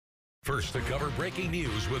First to cover breaking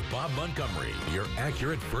news with Bob Montgomery, your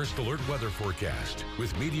accurate first alert weather forecast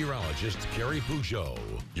with meteorologist Carrie Peugeot.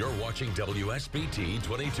 You're watching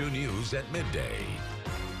WSBT-22 News at midday.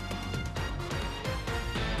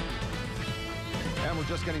 And we're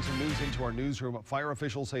just getting some news into our newsroom. Fire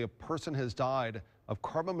officials say a person has died of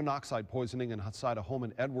carbon monoxide poisoning inside a home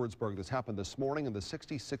in Edwardsburg. This happened this morning in the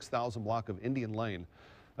 66,000 block of Indian Lane.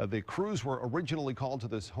 The crews were originally called to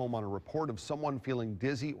this home on a report of someone feeling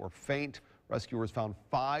dizzy or faint. Rescuers found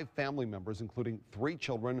 5 family members, including 3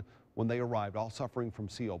 children, when they arrived, all suffering from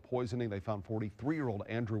CO poisoning. They found 43-year-old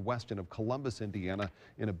Andrew Weston of Columbus, Indiana,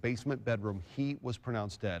 in a basement bedroom. He was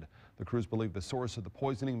pronounced dead. The crews believe the source of the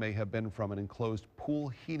poisoning may have been from an enclosed pool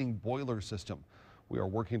heating boiler system. We are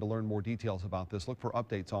working to learn more details about this. Look for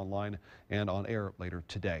updates online and on air later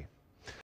today.